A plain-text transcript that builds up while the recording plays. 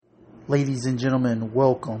Ladies and gentlemen,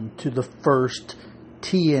 welcome to the first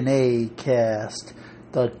TNA cast,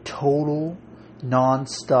 the total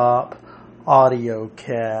Nonstop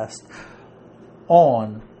Audiocast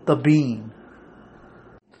on the Bean.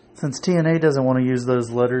 Since TNA doesn't want to use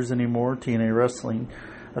those letters anymore, TNA Wrestling,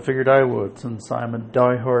 I figured I would, since I'm a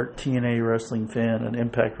diehard TNA Wrestling fan, an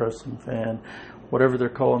Impact Wrestling fan, whatever they're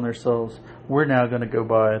calling themselves. We're now going to go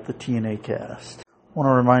by the TNA cast. I want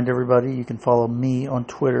to remind everybody you can follow me on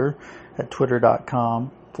Twitter at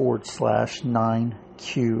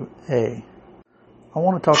twitter.com/9QA. I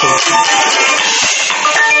want to talk about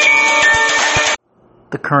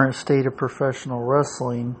the current state of professional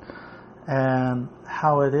wrestling and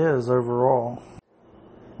how it is overall.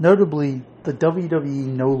 Notably, the WWE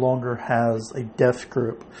no longer has a death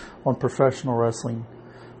grip on professional wrestling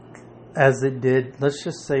as it did, let's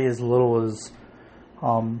just say, as little as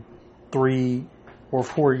 3 or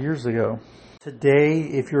 4 years ago. Today,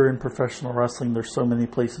 if you're in professional wrestling, there's so many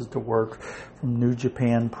places to work, from New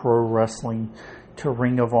Japan Pro Wrestling to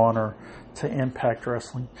Ring of Honor to Impact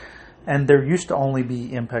Wrestling. And there used to only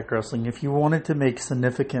be Impact Wrestling. If you wanted to make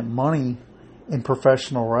significant money in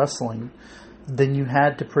professional wrestling, then you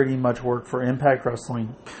had to pretty much work for Impact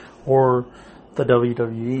Wrestling or the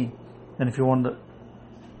WWE. And if you wanted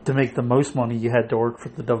to make the most money, you had to work for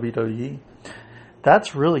the WWE.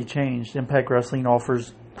 That's really changed. Impact Wrestling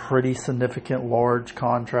offers pretty significant large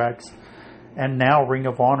contracts. And now Ring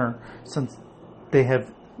of Honor, since they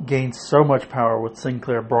have gained so much power with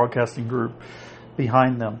Sinclair Broadcasting Group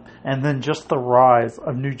behind them, and then just the rise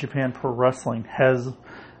of New Japan Pro Wrestling has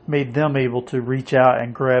made them able to reach out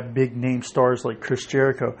and grab big name stars like Chris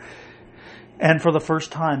Jericho. And for the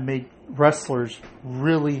first time, make wrestlers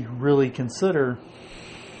really consider,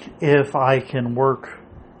 if I can work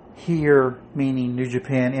here, meaning New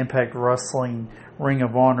Japan, Impact Wrestling, Ring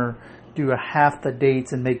of Honor, do a half the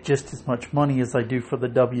dates and make just as much money as I do for the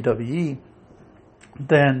WWE,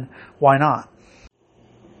 then why not?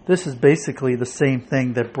 This is basically the same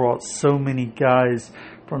thing that brought so many guys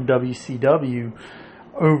from WCW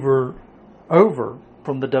over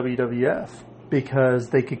from the WWF,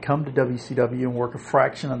 because they could come to WCW and work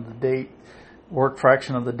fraction of the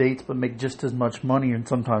dates, but make just as much money and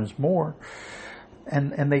sometimes more.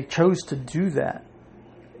 And they chose to do that.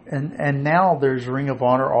 And now there's Ring of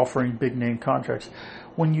Honor offering big name contracts.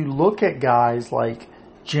 When you look at guys like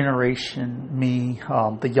Generation Me,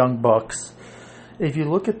 the Young Bucks, if you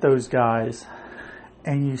look at those guys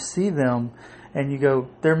and you see them and you go,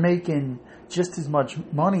 they're making just as much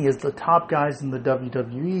money as the top guys in the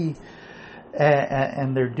WWE,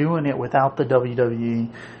 and they're doing it without the WWE.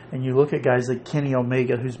 And you look at guys like Kenny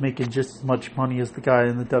Omega, who's making just as much money as the guy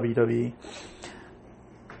in the WWE.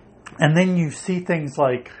 And then you see things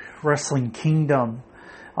like Wrestling Kingdom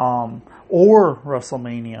or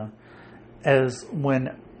WrestleMania, as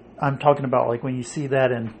when I'm talking about, like when you see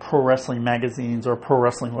that in pro wrestling magazines or pro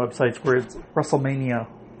wrestling websites where it's WrestleMania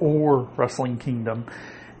or Wrestling Kingdom,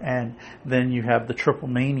 and then you have the Triple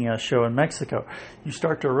Mania show in Mexico, you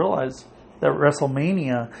start to realize that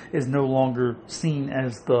WrestleMania is no longer seen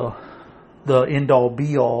as the end-all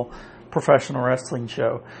be-all professional wrestling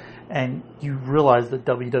show. And you realize that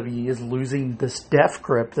WWE is losing this death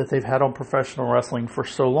grip that they've had on professional wrestling for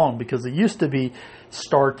so long, because it used to be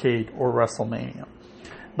Starrcade or WrestleMania.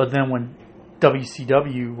 But then when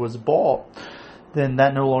WCW was bought, then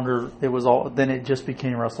that no longer, then it just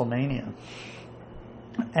became WrestleMania.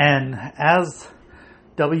 And as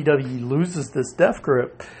WWE loses this death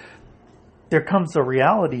grip, there comes a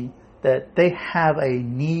reality that they have a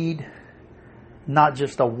need, not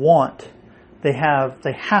just a want. They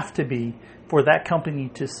have to be, for that company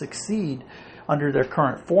to succeed under their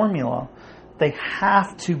current formula, they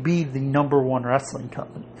have to be the number one wrestling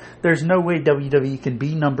company. There's no way WWE can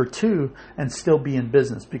be number two and still be in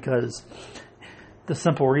business, because the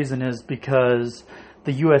simple reason is because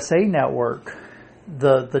the USA Network,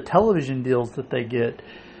 the television deals that they get,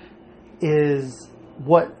 is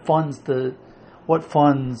what funds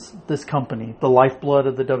this company. The lifeblood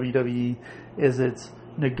of the WWE is its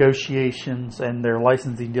negotiations and their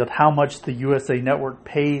licensing deal, how much the USA Network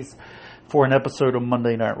pays for an episode of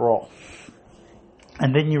Monday Night Raw.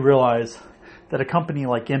 And then you realize that a company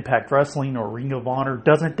like Impact Wrestling or Ring of Honor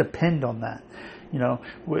doesn't depend on that. You know,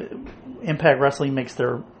 Impact Wrestling makes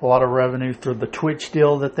a lot of revenue through the Twitch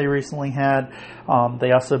deal that they recently had.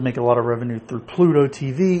 They also make a lot of revenue through Pluto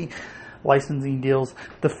TV, licensing deals,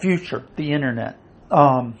 the future, the internet.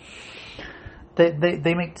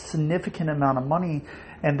 They make significant amount of money,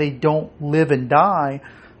 and they don't live and die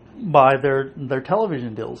by their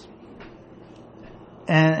television deals.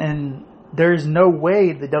 And there's no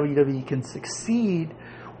way the WWE can succeed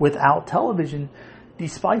without television,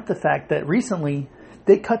 despite the fact that recently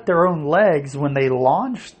they cut their own legs when they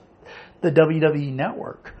launched the WWE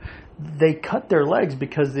Network. They cut their legs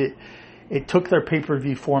because it took their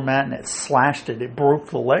pay-per-view format and it slashed it. It broke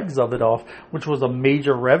the legs of it off, which was a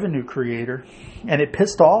major revenue creator. And it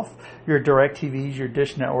pissed off your DirecTVs, your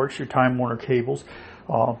Dish Networks, your Time Warner cables,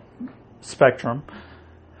 Spectrum.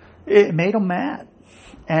 It made them mad.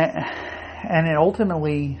 And it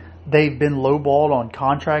ultimately, they've been lowballed on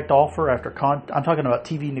contract offer after I'm talking about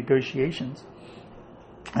TV negotiations.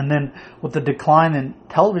 And then with the decline in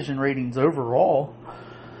television ratings overall,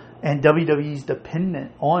 and WWE's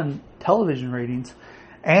dependent on television ratings,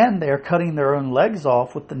 and they're cutting their own legs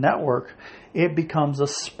off with the network, it becomes a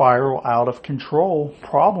spiral out of control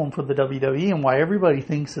problem for the WWE. And why everybody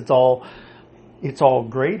thinks it's all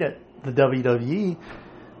great at the WWE,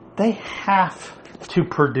 they have to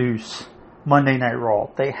produce Monday Night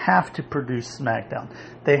Raw. They have to produce SmackDown.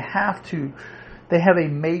 They have a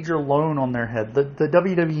major loan on their head. The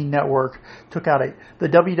WWE Network the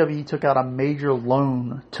WWE took out a major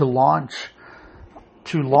loan to launch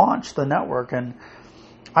the network. And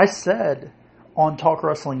I said on Talk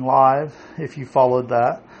Wrestling Live, if you followed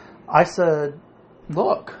that, I said,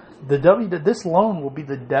 look, this loan will be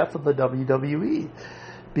the death of the WWE,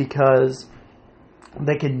 because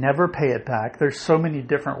they can never pay it back. There's so many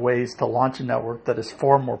different ways to launch a network that is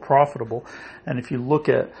far more profitable. And if you look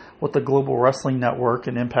at what the Global Wrestling Network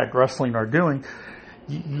and Impact Wrestling are doing,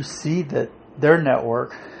 you see that their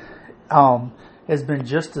network has been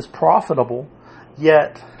just as profitable,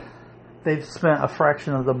 yet they've spent a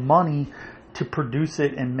fraction of the money to produce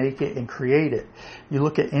it and make it and create it. You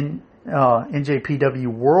look at NJPW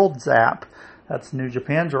World's app, that's New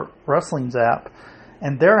Japan's Wrestling's app,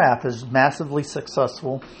 and their app is massively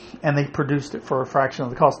successful, and they produced it for a fraction of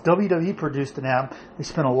the cost. WWE produced an app. They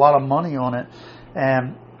spent a lot of money on it,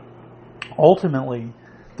 and ultimately,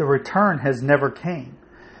 the return has never came.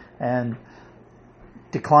 And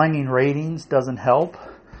declining ratings doesn't help.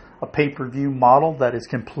 A pay-per-view model that is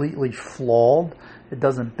completely flawed. It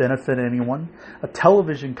doesn't benefit anyone. A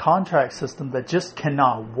television contract system that just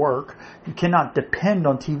cannot work. You cannot depend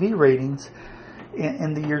on TV ratings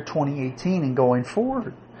in the year 2018 and going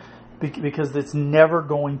forward, because it's never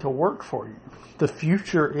going to work for you. The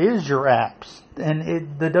future is your apps,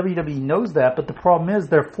 and the WWE knows that, but the problem is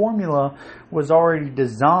their formula was already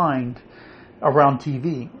designed around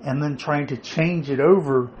TV, and then trying to change it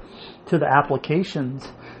over to the applications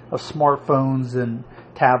of smartphones and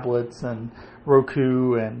tablets and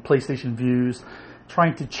Roku and PlayStation Views,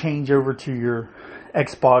 trying to change over to your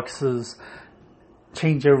Xboxes,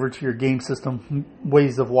 change over to your game system,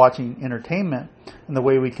 ways of watching entertainment, and the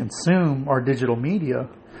way we consume our digital media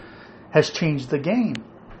has changed the game.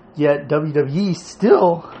 Yet WWE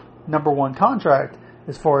still, number one contract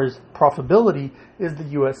as far as profitability is the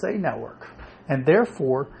USA Network. And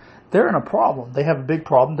therefore, they're in a problem. They have a big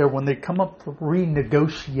problem there. When they come up for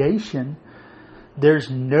renegotiation, there's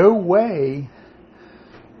no way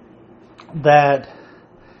that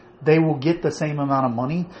they will get the same amount of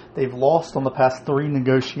money. They've lost on the past 3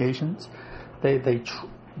 negotiations. They've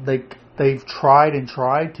tried and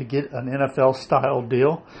tried to get an NFL style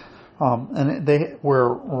deal, and where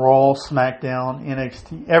Raw, SmackDown,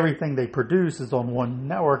 NXT, everything they produce is on one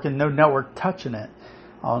network, and no network touching it.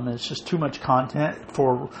 It's just too much content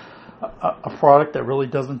for a product that really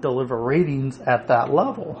doesn't deliver ratings at that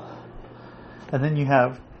level. And then you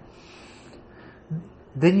have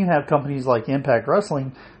companies like Impact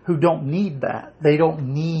Wrestling who don't need that. They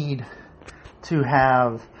don't need to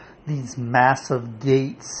have these massive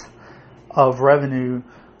gates of revenue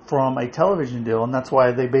from a television deal, and that's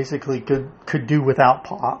why they basically could do without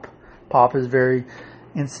Pop. Pop is very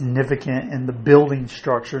insignificant in the building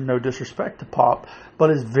structure, no disrespect to Pop, but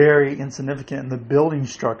is very insignificant in the building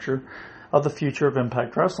structure of the future of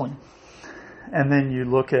Impact Wrestling. And then you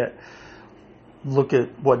look at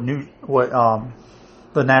what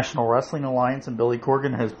the National Wrestling Alliance and Billy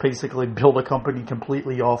Corgan has basically built a company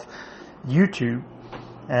completely off YouTube.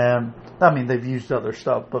 And I mean, they've used other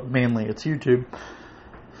stuff, but mainly it's YouTube.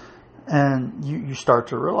 And you start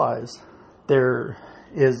to realize there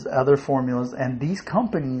is other formulas, and these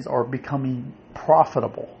companies are becoming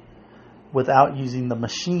profitable without using the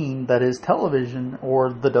machine that is television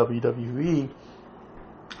or the WWE.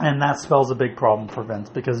 And that spells a big problem for Vince,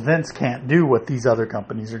 because Vince can't do what these other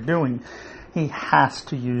companies are doing. He has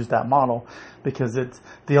to use that model because it's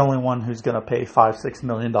the only one who's going to pay $5-6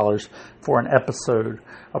 million for an episode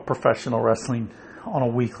of professional wrestling on a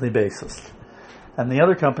weekly basis. And the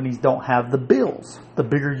other companies don't have the bills. The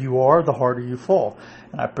bigger you are, the harder you fall.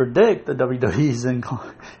 And I predict the WWE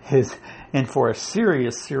is in for a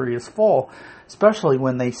serious, serious fall, especially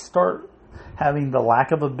when they start having the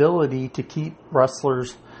lack of ability to keep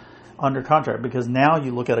wrestlers under contract. Because now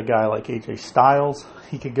you look at a guy like AJ Styles,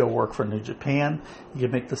 he could go work for New Japan. He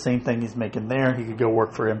could make the same thing he's making there. He could go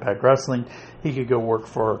work for Impact Wrestling. He could go work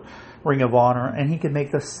for Ring of Honor, and he could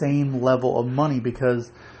make the same level of money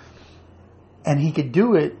and he could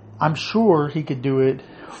do it, I'm sure he could do it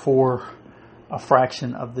for a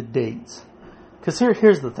fraction of the dates. Because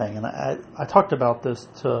here's the thing, and I talked about this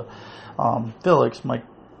to Felix, my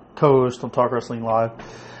co-host on Talk Wrestling Live.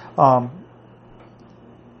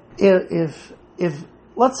 If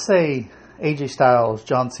let's say AJ Styles,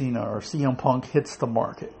 John Cena, or CM Punk hits the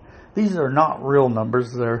market, these are not real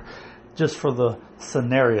numbers, they're just for the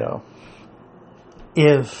scenario.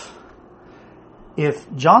 If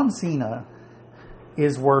John Cena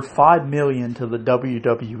is worth $5 million to the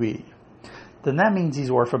WWE, then that means he's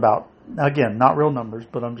worth about, again, not real numbers,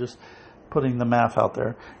 but I'm just putting the math out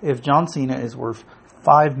there. If John Cena is worth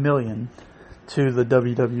 $5 million to the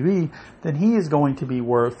WWE, then he is going to be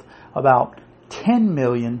worth about $10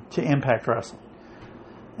 million to Impact Wrestling.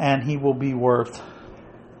 And he will be worth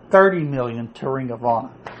 $30 million to Ring of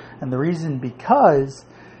Honor. And the reason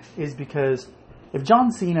is because if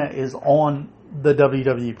John Cena is on the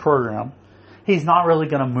WWE program, he's not really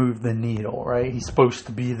going to move the needle, right? He's supposed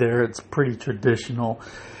to be there. It's pretty traditional.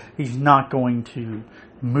 He's not going to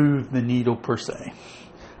move the needle per se.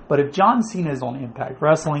 But if John Cena is on Impact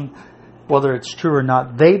Wrestling, whether it's true or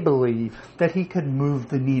not, they believe that he could move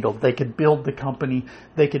the needle. They could build the company.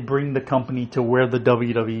 They could bring the company to where the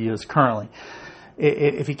WWE is currently.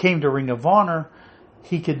 If he came to Ring of Honor,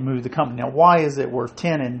 he could move the company. Now, why is it worth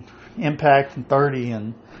 10 in Impact and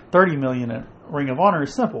 30 million at Ring of Honor?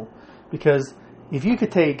 Is simple. Because if you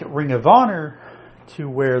could take Ring of Honor to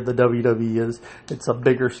where the WWE is, it's a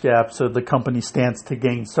bigger gap, so the company stands to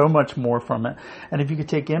gain so much more from it. And if you could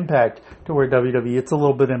take Impact to where WWE, it's a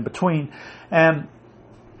little bit in between. And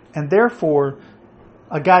therefore,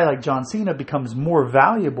 a guy like John Cena becomes more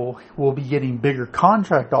valuable, will be getting bigger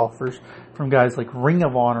contract offers from guys like Ring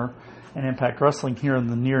of Honor and Impact Wrestling here in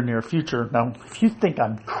the near future. Now, if you think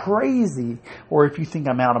I'm crazy, or if you think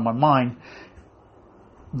I'm out of my mind,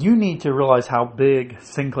 you need to realize how big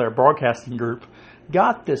Sinclair Broadcasting Group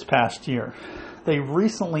got this past year. They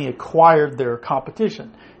recently acquired their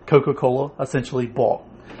competition. Coca-Cola essentially bought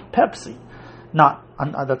Pepsi.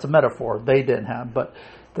 That's a metaphor. They didn't have, but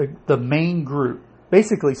the main group,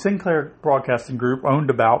 basically Sinclair Broadcasting Group owned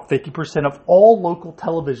about 50% of all local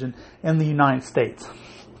television in the United States.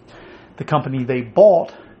 The company they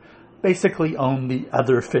bought basically owned the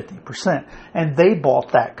other 50%. And they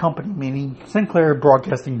bought that company, meaning Sinclair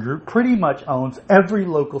Broadcasting Group pretty much owns every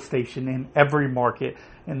local station in every market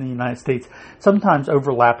in the United States, sometimes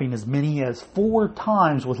overlapping as many as 4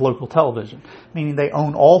 times with local television, meaning they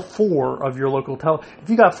own all 4 of your local If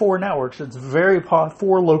you got 4 networks,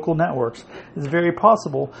 4 local networks, it's very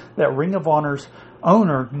possible that Ring of Honor's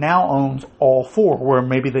owner now owns all 4, where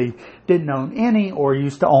maybe they didn't own any or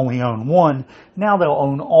used to only own 1. Now they'll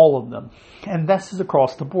own all of them. And this is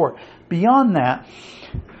across the board. Beyond that,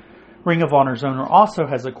 Ring of Honor's owner also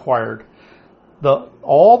has acquired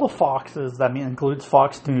all the Foxes. That includes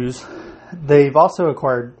Fox News. They've also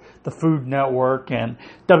acquired the Food Network and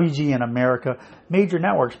WGN America, major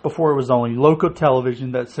networks. Before it was only local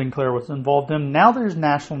television that Sinclair was involved in. Now there's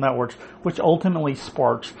national networks, which ultimately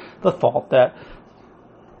sparks the thought that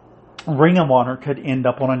Ring of Honor could end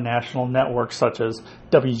up on a national network such as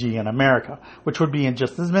WGN America, which would be in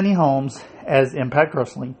just as many homes as Impact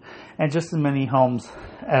Wrestling and just as many homes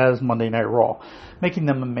as Monday Night Raw, making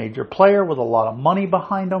them a major player with a lot of money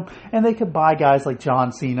behind them. And they could buy guys like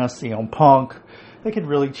John Cena, CM Punk. They could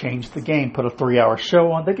really change the game, put a 3-hour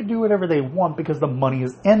show on. They could do whatever they want because the money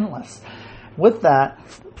is endless. With that,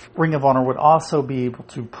 Ring of Honor would also be able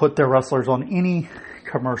to put their wrestlers on any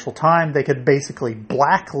commercial time. They could basically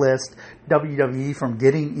blacklist WWE from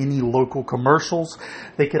getting any local commercials.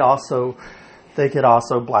 They could also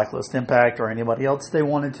blacklist Impact or anybody else they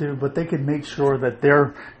wanted to, but they could make sure that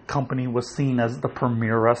their company was seen as the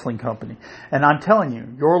premier wrestling company. And I'm telling you,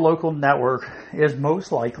 your local network is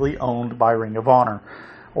most likely owned by Ring of Honor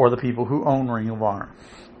or the people who own Ring of Honor.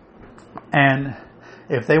 And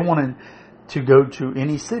if they wanted to go to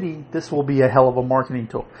any city, this will be a hell of a marketing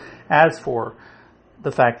tool. As for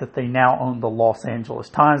the fact that they now own the Los Angeles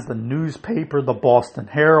Times, the newspaper, the Boston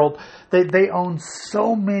Herald, they own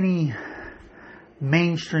so many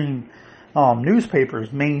mainstream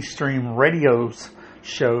newspapers, mainstream radios,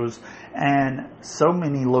 shows, and so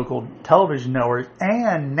many local television networks,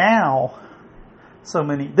 and now so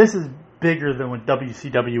many. This is bigger than when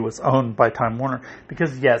WCW was owned by Time Warner,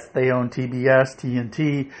 because yes, they own TBS,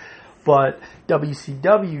 TNT, but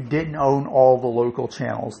WCW didn't own all the local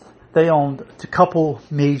channels. They owned a couple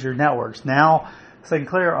major networks. Now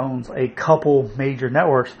Sinclair owns a couple major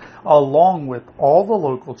networks along with all the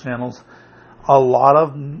local channels, a lot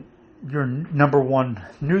of your number one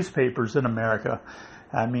newspapers in America.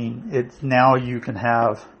 I mean, it's now you can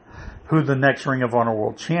have who the next Ring of Honor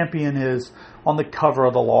World Champion is on the cover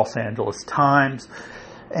of the Los Angeles Times.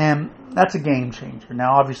 And that's a game changer.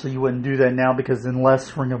 Now, obviously, you wouldn't do that now because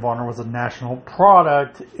unless Ring of Honor was a national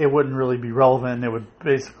product, it wouldn't really be relevant. It would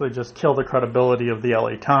basically just kill the credibility of the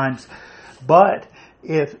LA Times. But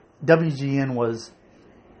if WGN was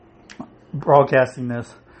broadcasting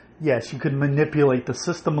this, yes, you could manipulate the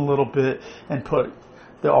system a little bit and put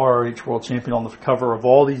the ROH World Champion on the cover of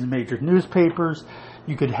all these major newspapers.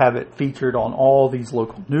 You could have it featured on all these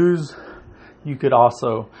local news. You could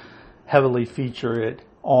also heavily feature it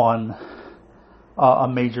on a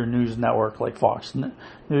major news network like Fox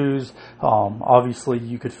News. Obviously,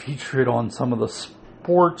 you could feature it on some of the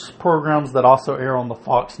sports programs that also air on the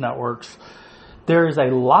Fox networks. There is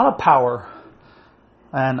a lot of power,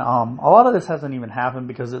 and a lot of this hasn't even happened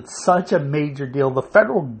because it's such a major deal. The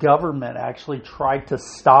federal government actually tried to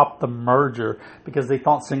stop the merger because they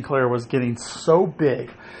thought Sinclair was getting so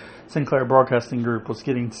big. Sinclair Broadcasting Group was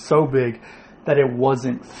getting so big that it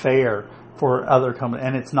wasn't fair for other companies,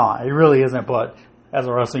 and it's not. It really isn't, but as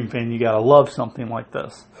a wrestling fan, you gotta love something like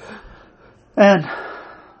this. And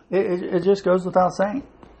it just goes without saying.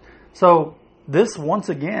 So this, once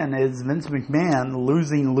again, is Vince McMahon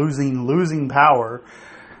losing power.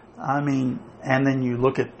 I mean, and then you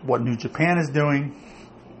look at what New Japan is doing,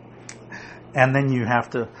 and then you have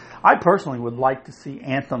to... I personally would like to see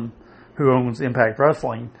Anthem, who owns Impact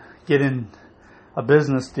Wrestling, get in a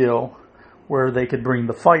business deal where they could bring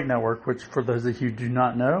the Fight Network, which for those of you who do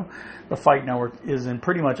not know, the Fight Network is in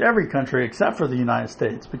pretty much every country except for the United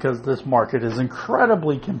States because this market is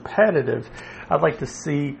incredibly competitive. I'd like to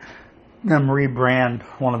see them rebrand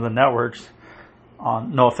one of the networks.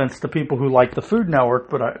 No offense to people who like the Food Network,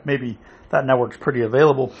 but maybe that network's pretty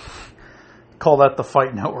available. Call that the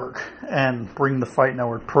Fight Network and bring the Fight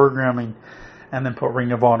Network programming and then put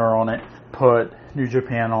Ring of Honor on it, put New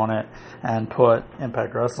Japan on it, and put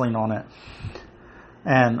Impact Wrestling on it.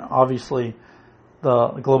 And obviously, the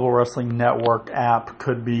Global Wrestling Network app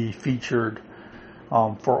could be featured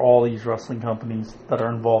for all these wrestling companies that are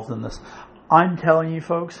involved in this. I'm telling you,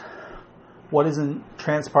 folks, what isn't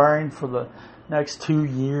transpiring for the next 2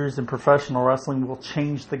 years in professional wrestling will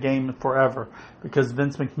change the game forever, because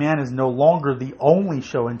Vince McMahon is no longer the only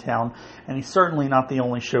show in town, and he's certainly not the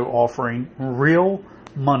only show offering real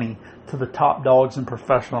money to the top dogs in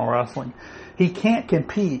professional wrestling. He can't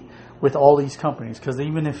compete with all these companies, because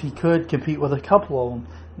even if he could compete with a couple of them,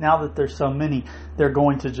 now that there's so many, they're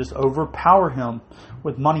going to just overpower him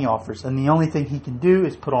with money offers, and the only thing he can do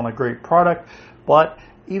is put on a great product. But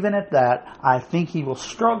even at that, I think he will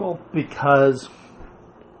struggle because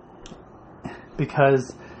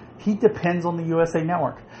he depends on the USA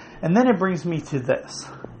Network. And then it brings me to this.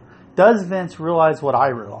 Does Vince realize what I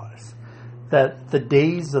realize? That the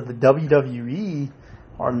days of the WWE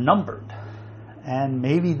are numbered. And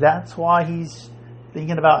maybe that's why he's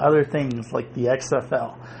thinking about other things like the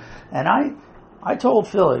XFL. And I told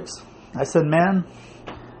Felix, I said, man,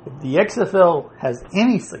 if the XFL has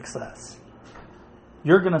any success,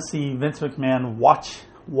 you're going to see Vince McMahon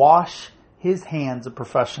wash his hands of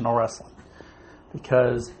professional wrestling.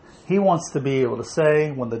 Because he wants to be able to say,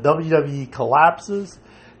 when the WWE collapses,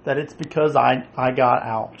 that it's because I got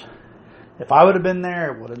out. If I would have been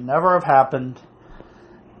there, it would have never have happened.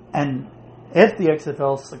 And if the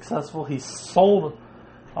XFL is successful, he sold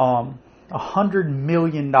 $100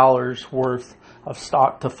 million worth of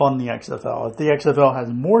stock to fund the XFL. If the XFL has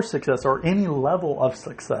more success or any level of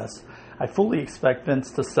success, I fully expect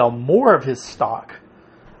Vince to sell more of his stock,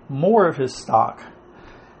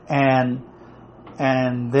 and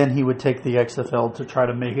then he would take the XFL to try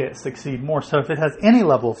to make it succeed more. So if it has any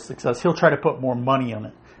level of success, he'll try to put more money on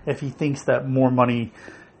it. If he thinks that more money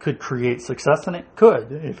could create success, and it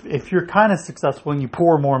could. If you're kind of successful and you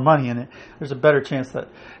pour more money in it, there's a better chance that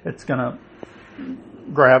it's going to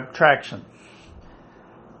grab traction.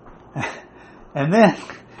 And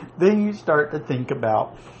then you start to think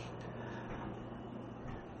about,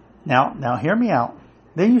 now hear me out.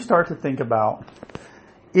 Then you start to think about,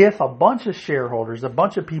 if a bunch of shareholders, a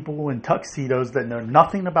bunch of people in tuxedos that know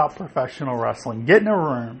nothing about professional wrestling get in a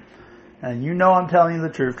room, and you know I'm telling you the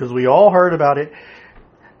truth because we all heard about it,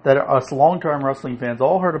 that us long-term wrestling fans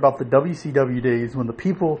all heard about the WCW days when the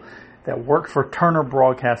people that worked for Turner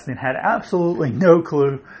Broadcasting had absolutely no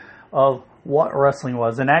clue of what wrestling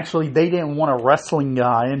was. And actually, they didn't want a wrestling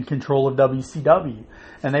guy in control of WCW.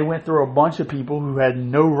 And they went through a bunch of people who had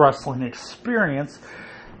no wrestling experience.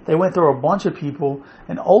 They went through a bunch of people,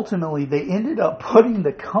 and ultimately they ended up putting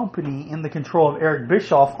the company in the control of Eric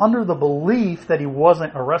Bischoff under the belief that he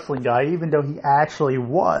wasn't a wrestling guy, even though he actually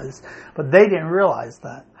was. But they didn't realize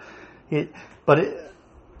that.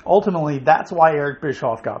 Ultimately, that's why Eric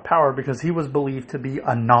Bischoff got power, because he was believed to be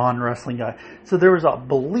a non-wrestling guy. So there was a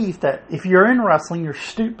belief that if you're in wrestling, you're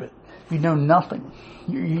stupid. You know nothing.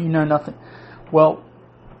 You know nothing. Well,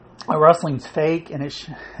 wrestling's fake, and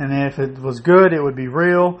if it was good, it would be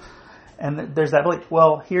real. And there's that belief.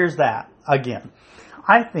 Well, here's that. Again,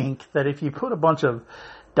 I think that if you put a bunch of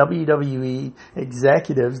WWE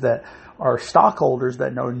executives that are stockholders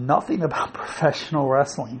that know nothing about professional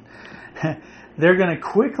wrestling, they're going to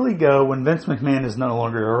quickly go, when Vince McMahon is no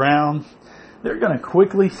longer around, they're going to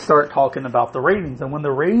quickly start talking about the ratings. And when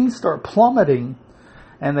the ratings start plummeting,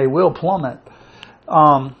 and they will plummet,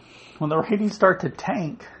 when the ratings start to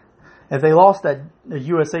tank, if they lost the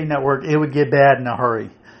USA Network, it would get bad in a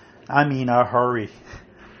hurry. I mean, a hurry.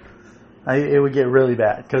 It would get really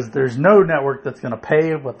bad, because there's no network that's going to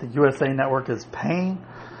pay what the USA Network is paying.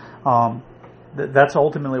 That's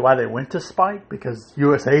ultimately why they went to Spike, because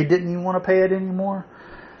USA didn't even want to pay it anymore.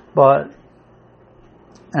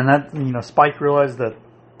 Spike realized that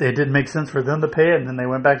it didn't make sense for them to pay it, and then they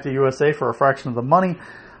went back to USA for a fraction of the money.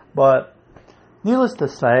 But needless to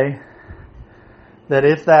say, that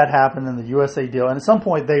if that happened in the USA deal, and at some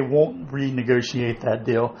point they won't renegotiate that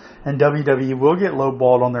deal, and WWE will get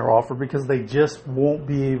lowballed on their offer, because they just won't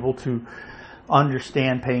be able to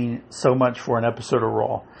understand paying so much for an episode of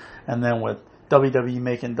Raw. And then with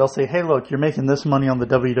WWE they'll say, hey, look, you're making this money on the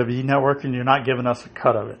WWE network and you're not giving us a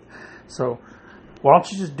cut of it. So why don't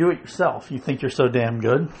you just do it yourself? You think you're so damn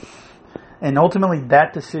good. And ultimately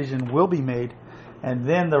that decision will be made, and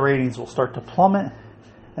then the ratings will start to plummet,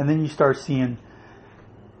 and then you start seeing,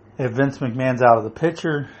 if Vince McMahon's out of the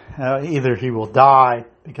picture, either he will die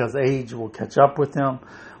because age will catch up with him,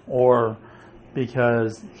 or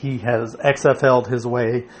because he has XFL'd his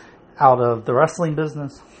way out of the wrestling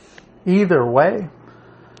business. Either way,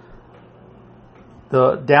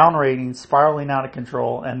 the down ratings spiraling out of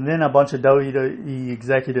control, and then a bunch of WWE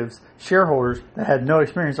executives, shareholders that had no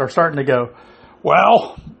experience, are starting to go,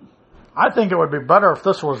 well, I think it would be better if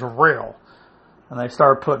this was real. And they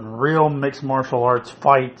start putting real mixed martial arts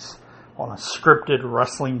fights on a scripted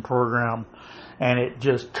wrestling program, and it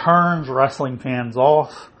just turns wrestling fans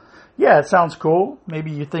off. Yeah, it sounds cool.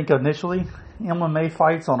 Maybe you think initially MMA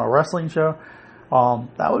fights on a wrestling show.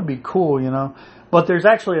 That would be cool, But there's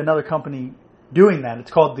actually another company doing that.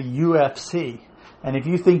 It's called the UFC. And if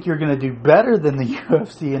you think you're going to do better than the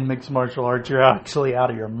UFC in mixed martial arts, you're actually out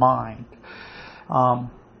of your mind.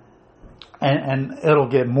 And it'll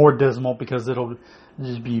get more dismal, because it'll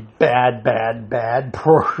just be bad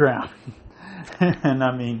programming. And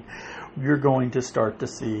I mean, you're going to start to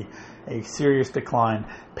see a serious decline,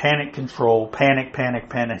 panic control, panic.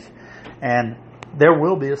 And there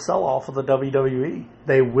will be a sell-off of the WWE.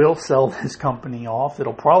 They will sell this company off.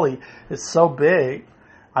 It's so big,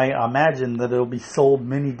 I imagine that it'll be sold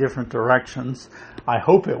many different directions. I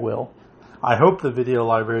hope it will. I hope the video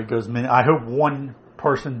library goes many. I hope one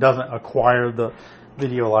person doesn't acquire the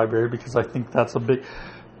video library, because I think that's a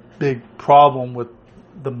big problem with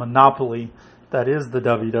the monopoly that is the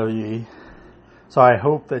WWE. So I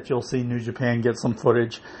hope that you'll see New Japan get some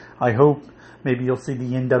footage. I hope maybe you'll see the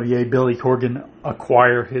NWA, Billy Corgan,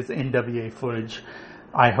 acquire his NWA footage.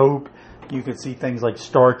 I hope you could see things like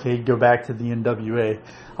Starrcade go back to the NWA.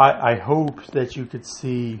 I hope that you could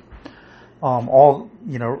see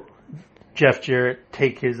Jeff Jarrett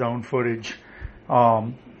take his own footage.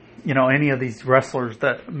 Any of these wrestlers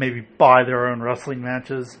that maybe buy their own wrestling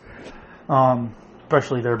matches,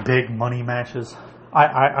 especially their big money matches.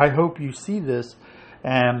 I hope you see this,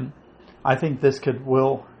 and I think this can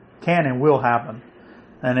and will happen.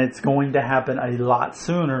 And it's going to happen a lot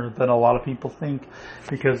sooner than a lot of people think,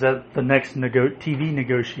 because at the next TV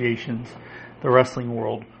negotiations, the wrestling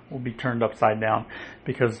world will be turned upside down.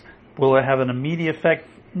 Because will it have an immediate effect?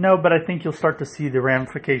 No, but I think you'll start to see the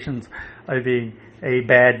ramifications of a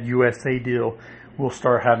bad USA deal. We'll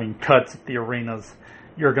start having cuts at the arenas.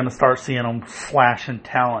 You're going to start seeing them slashing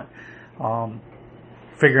talent,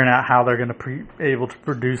 figuring out how they're going to be able to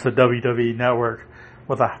produce a WWE network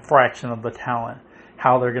with a fraction of the talent.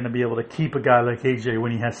 how they're going to be able to keep a guy like AJ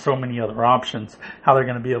when he has so many other options, how they're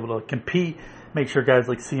going to be able to compete, make sure guys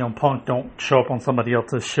like CM Punk don't show up on somebody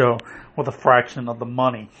else's show with a fraction of the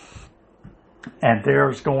money. And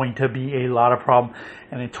there's going to be a lot of problem.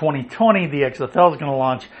 And in 2020, the XFL is going to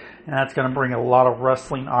launch, and that's going to bring a lot of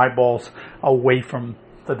wrestling eyeballs away from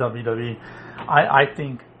the WWE. I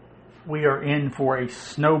think we are in for a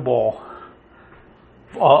snowball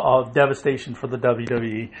of devastation for the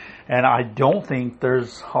WWE. And I don't think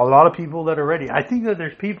there's a lot of people that are ready. I think that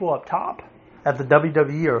there's people up top at the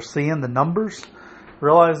WWE are seeing the numbers,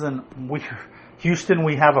 realizing Houston,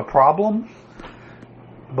 we have a problem.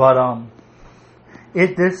 But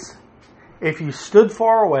if you stood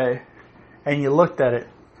far away and you looked at it,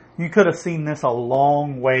 you could have seen this a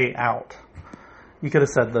long way out. You could have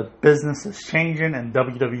said the business is changing and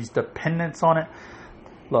WWE's dependence on it.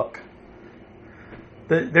 Look,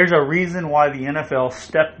 there's a reason why the NFL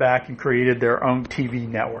stepped back and created their own TV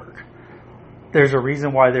network. There's a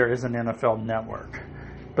reason why there is an NFL network,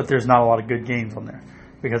 but there's not a lot of good games on there.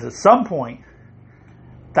 Because at some point,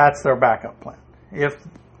 that's their backup plan. If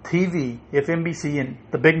NBC and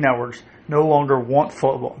the big networks no longer want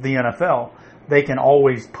football, the NFL, they can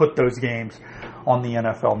always put those games on the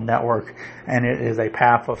NFL network, and it is a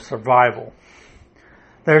path of survival.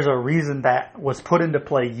 There's a reason that was put into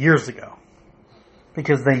play years ago,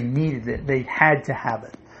 because they needed it. They had to have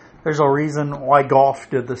it. There's a reason why golf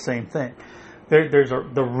did the same thing.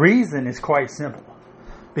 The reason is quite simple,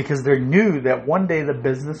 because they knew that one day the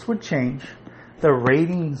business would change, the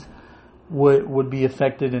ratings would be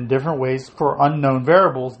affected in different ways for unknown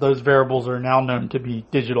variables. Those variables are now known to be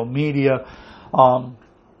digital media,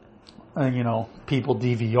 people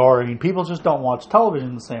DVRing. People just don't watch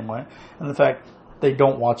television the same way. And the fact they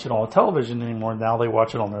don't watch it on television anymore, now they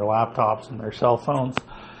watch it on their laptops and their cell phones.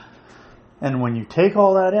 And when you take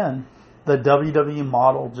all that in, the WWE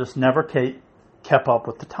model just never kept up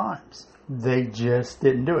with the times. They just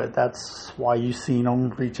didn't do it. That's why you've seen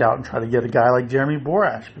them reach out and try to get a guy like Jeremy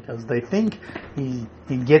Borash, because they think he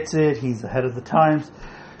gets it, he's ahead of the times,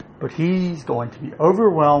 but he's going to be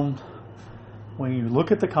overwhelmed when you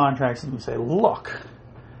look at the contracts and you say, look,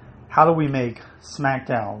 how do we make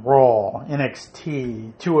SmackDown, Raw,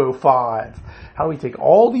 NXT, 205, how do we take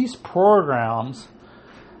all these programs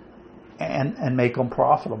and make them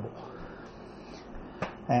profitable?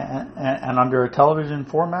 And under a television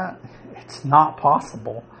format, it's not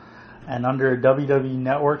possible. And under a WWE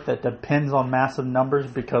network that depends on massive numbers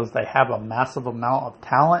because they have a massive amount of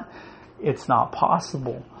talent, it's not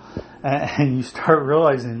possible. And you start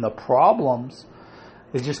realizing the problems,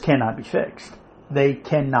 they just cannot be fixed. They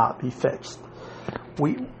cannot be fixed.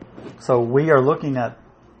 We are looking at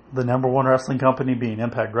the number one wrestling company being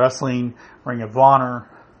Impact Wrestling, Ring of Honor,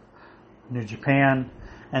 New Japan,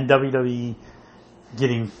 and WWE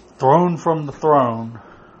getting thrown from the throne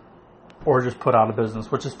or just put out of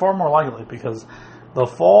business, which is far more likely, because the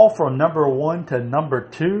fall from number one to number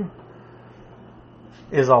two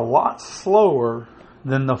is a lot slower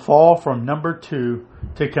than the fall from number two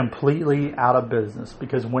to completely out of business.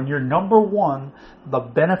 Because when you're number one, the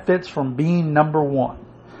benefits from being number one,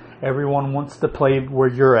 everyone wants to play where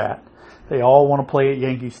you're at. They all want to play at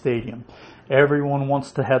Yankee Stadium. Everyone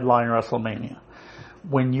wants to headline WrestleMania.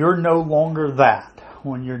 When you're no longer that,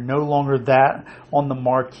 on the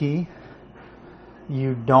marquee,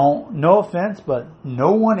 you don't, no offense, but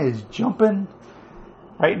no one is jumping,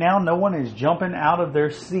 right now, no one is jumping out of their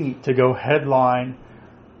seat to go headline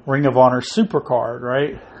Ring of Honor Supercard,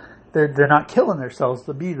 right? They're not killing themselves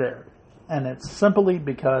to be there. And it's simply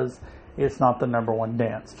because it's not the number one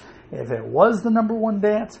dance. If it was the number one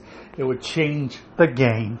dance, it would change the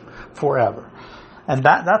game forever. And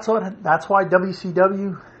that's why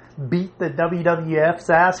WCW beat the WWF's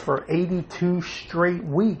ass for 82 straight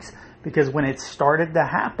weeks, because when it started to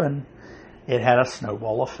happen, it had a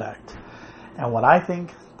snowball effect. And what I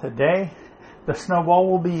think today, the snowball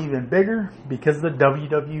will be even bigger because the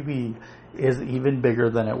WWE is even bigger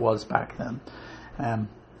than it was back then.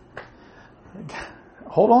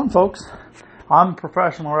 Hold on, folks. I'm a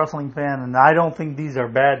professional wrestling fan, and I don't think these are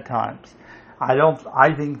bad times.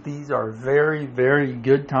 I think these are very, very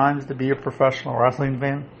good times to be a professional wrestling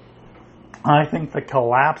fan. I think the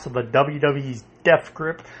collapse of the WWE's death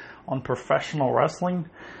grip on professional wrestling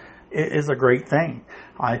is a great thing.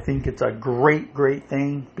 I think it's a great, great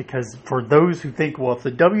thing, because for those who think, well, if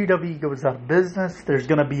the WWE goes out of business, there's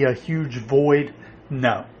going to be a huge void.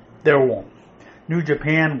 No, there won't. New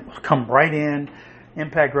Japan will come right in.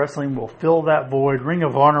 Impact Wrestling will fill that void. Ring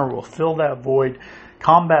of Honor will fill that void.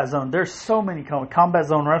 Combat Zone, there's so many Combat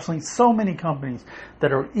Zone Wrestling, so many companies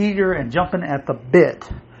that are eager and jumping at the bit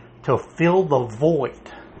to fill the void.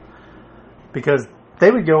 Because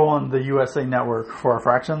they would go on the USA Network for a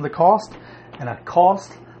fraction of the cost, and a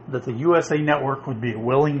cost that the USA Network would be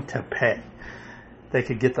willing to pay. They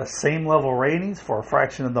could get the same level ratings for a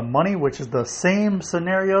fraction of the money, which is the same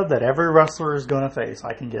scenario that every wrestler is going to face.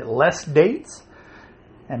 I can get less dates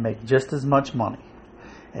and make just as much money.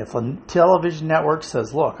 If a television network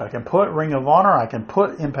says, look, I can put Ring of Honor, I can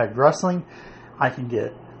put Impact Wrestling, I can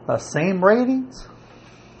get the same ratings,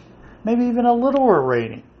 maybe even a littler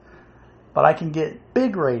rating, but I can get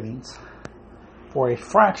big ratings for a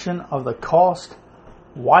fraction of the cost,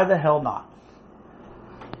 why the hell not?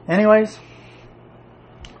 Anyways,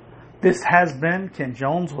 this has been Ken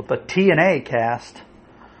Jones with the TNA cast,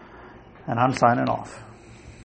 and I'm signing off.